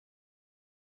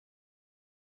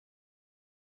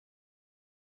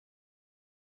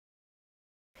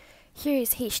Here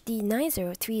is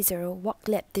HD9030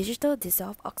 WalkLAB Digital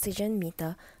Dissolved Oxygen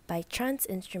Meter by Trans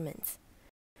Instruments.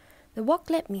 The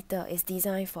WalkLAB meter is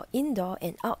designed for indoor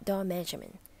and outdoor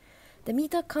measurement. The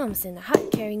meter comes in a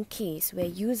hard-carrying case where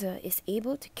user is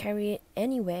able to carry it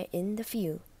anywhere in the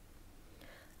field.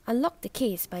 Unlock the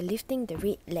case by lifting the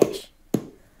red latch.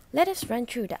 Let us run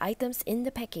through the items in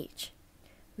the package.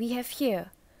 We have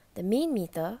here the main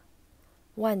meter,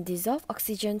 one dissolved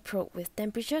oxygen probe with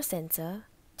temperature sensor,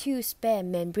 two spare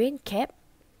membrane cap,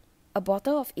 a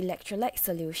bottle of electrolyte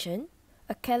solution,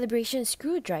 a calibration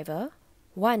screwdriver,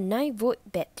 one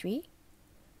 9-volt battery,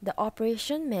 the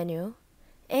operation manual,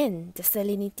 and the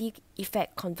salinity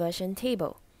effect conversion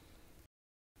table.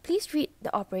 Please read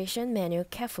the operation manual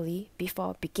carefully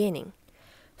before beginning.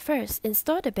 First,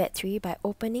 install the battery by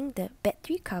opening the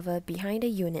battery cover behind the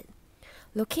unit.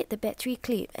 Locate the battery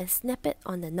clip and snap it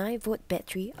on the 9-volt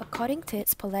battery according to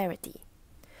its polarity.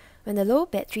 When the low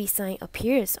battery sign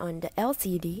appears on the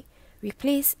LCD,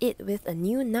 replace it with a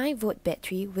new 9-volt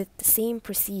battery with the same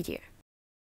procedure.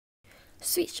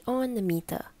 Switch on the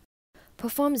meter.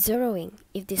 Perform zeroing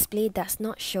if display does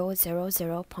not show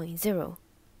 00.0.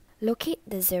 Locate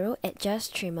the zero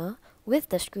adjust trimmer with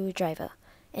the screwdriver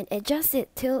and adjust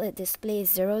it till it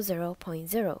displays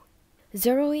 00.0.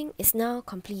 Zeroing is now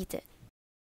completed.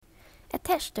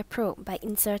 Attach the probe by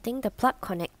inserting the plug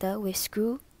connector with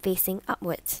screw facing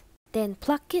upwards. Then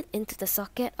plug it into the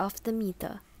socket of the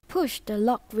meter. Push the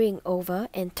lock ring over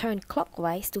and turn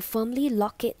clockwise to firmly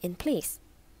lock it in place.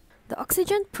 The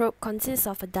oxygen probe consists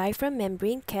of a diaphragm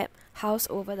membrane cap housed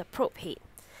over the probe head.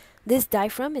 This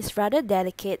diaphragm is rather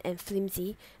delicate and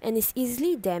flimsy and is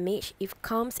easily damaged if it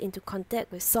comes into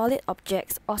contact with solid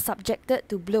objects or subjected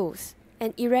to blows.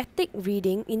 An erratic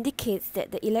reading indicates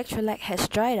that the electrolyte has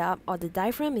dried up or the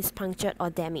diaphragm is punctured or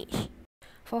damaged.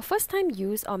 For first-time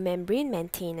use or membrane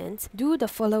maintenance, do the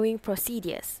following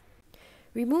procedures.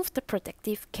 Remove the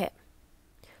protective cap.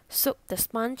 Soak the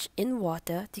sponge in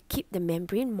water to keep the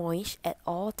membrane moist at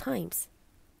all times.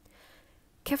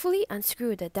 Carefully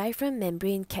unscrew the diaphragm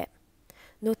membrane cap.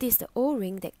 Notice the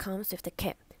O-ring that comes with the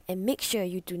cap and make sure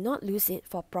you do not lose it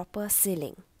for proper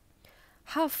sealing.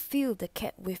 Half fill the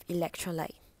cap with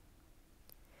electrolyte.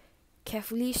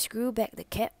 Carefully screw back the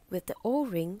cap with the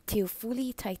O-ring till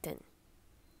fully tightened.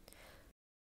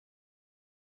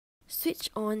 Switch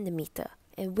on the meter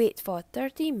and wait for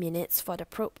 30 minutes for the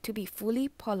probe to be fully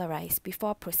polarized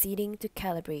before proceeding to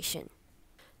calibration.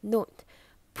 Note,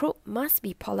 probe must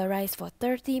be polarized for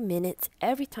 30 minutes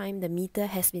every time the meter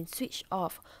has been switched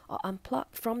off or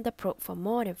unplugged from the probe for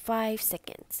more than 5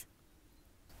 seconds.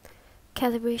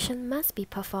 Calibration must be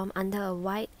performed under a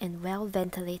wide and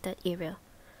well-ventilated area.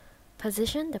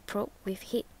 Position the probe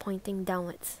with head pointing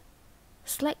downwards.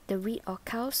 Slide the read or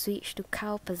cal switch to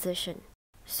cal position.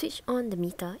 Switch on the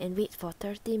meter and wait for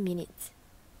 30 minutes.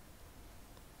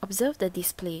 Observe the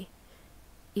display.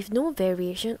 If no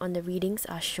variation on the readings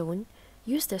are shown,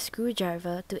 use the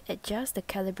screwdriver to adjust the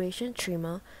calibration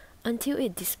trimmer until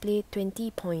it displays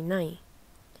 20.9.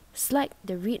 Slide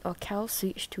the read or cal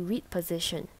switch to read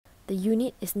position. The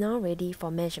unit is now ready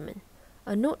for measurement.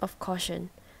 A note of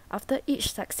caution: after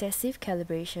each successive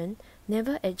calibration,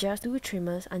 never adjust two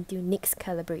trimmers until next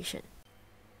calibration.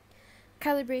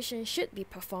 Calibration should be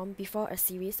performed before a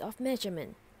series of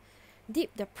measurements. Dip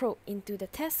the probe into the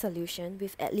test solution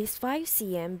with at least 5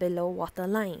 cm below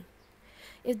waterline.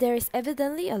 If there is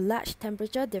evidently a large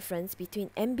temperature difference between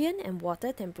ambient and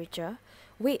water temperature,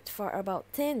 wait for about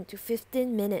 10 to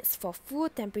 15 minutes for full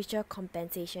temperature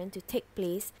compensation to take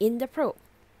place in the probe.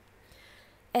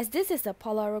 As this is a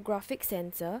polarographic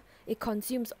sensor, it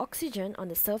consumes oxygen on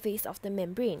the surface of the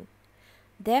membrane.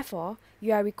 Therefore,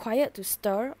 you are required to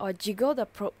stir or jiggle the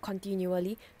probe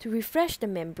continually to refresh the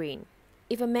membrane.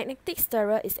 If a magnetic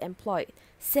stirrer is employed,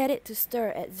 set it to stir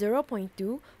at 0.2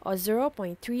 or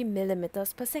 0.3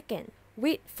 mm per second.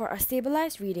 Wait for a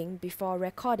stabilized reading before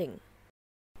recording.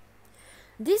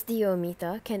 This DO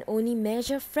meter can only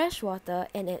measure fresh water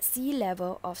and at sea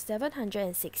level of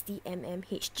 760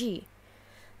 mmHg.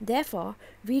 Therefore,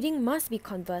 reading must be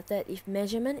converted if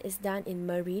measurement is done in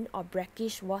marine or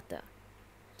brackish water.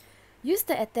 Use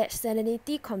the attached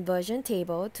salinity conversion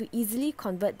table to easily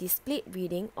convert displayed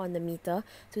reading on the meter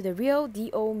to the real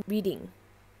DO reading.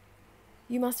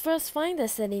 You must first find the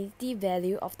salinity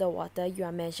value of the water you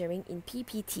are measuring in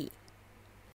ppt.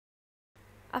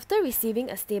 After receiving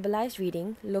a stabilized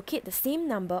reading, locate the same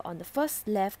number on the first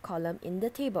left column in the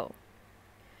table.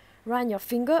 Run your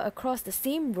finger across the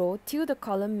same row till the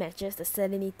column matches the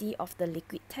salinity of the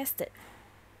liquid tested.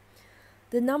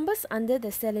 The numbers under the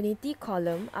salinity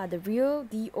column are the real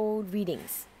DO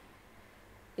readings.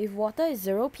 If water is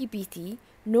 0 ppt,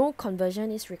 no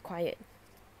conversion is required.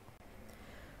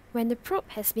 When the probe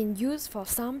has been used for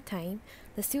some time,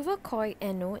 the silver coil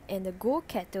anode and the gold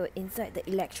cathode inside the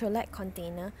electrolyte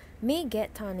container may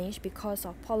get tarnished because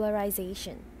of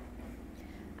polarization.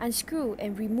 Unscrew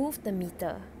and remove the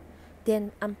meter.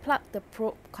 Then unplug the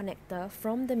probe connector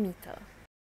from the meter.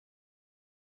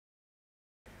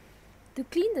 To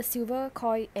clean the silver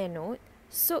coil anode,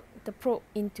 soak the probe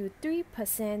into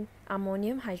 3%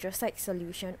 ammonium hydroxide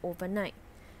solution overnight.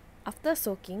 After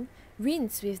soaking,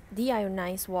 rinse with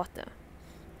deionized water.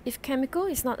 If chemical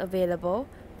is not available,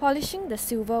 polishing the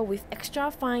silver with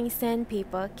extra fine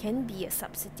sandpaper can be a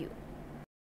substitute.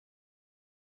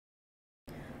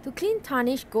 To clean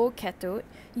tarnished gold cathode,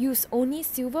 use only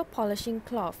silver polishing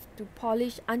cloth to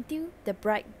polish until the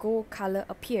bright gold color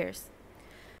appears.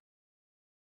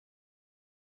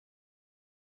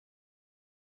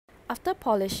 After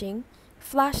polishing,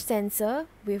 flush sensor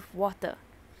with water.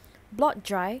 Blot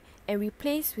dry and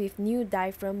replace with new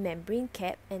diaphragm membrane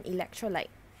cap and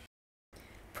electrolyte.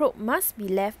 Probe must be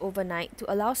left overnight to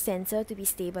allow sensor to be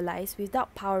stabilized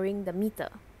without powering the meter.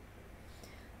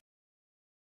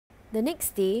 The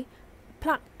next day,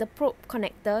 plug the probe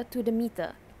connector to the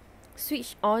meter.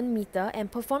 Switch on meter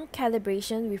and perform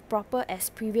calibration with proper as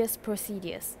previous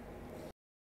procedures.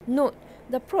 Note,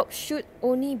 the probe should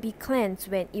only be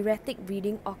cleansed when erratic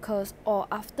reading occurs or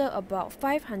after about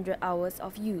 500 hours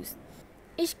of use.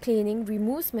 Each cleaning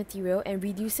removes material and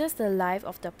reduces the life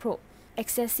of the probe.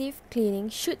 Excessive cleaning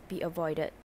should be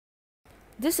avoided.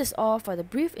 This is all for the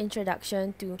brief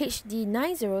introduction to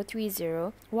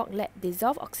HD9030 WalkLAB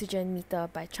Dissolved Oxygen Meter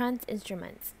by Trans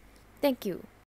Instruments. Thank you.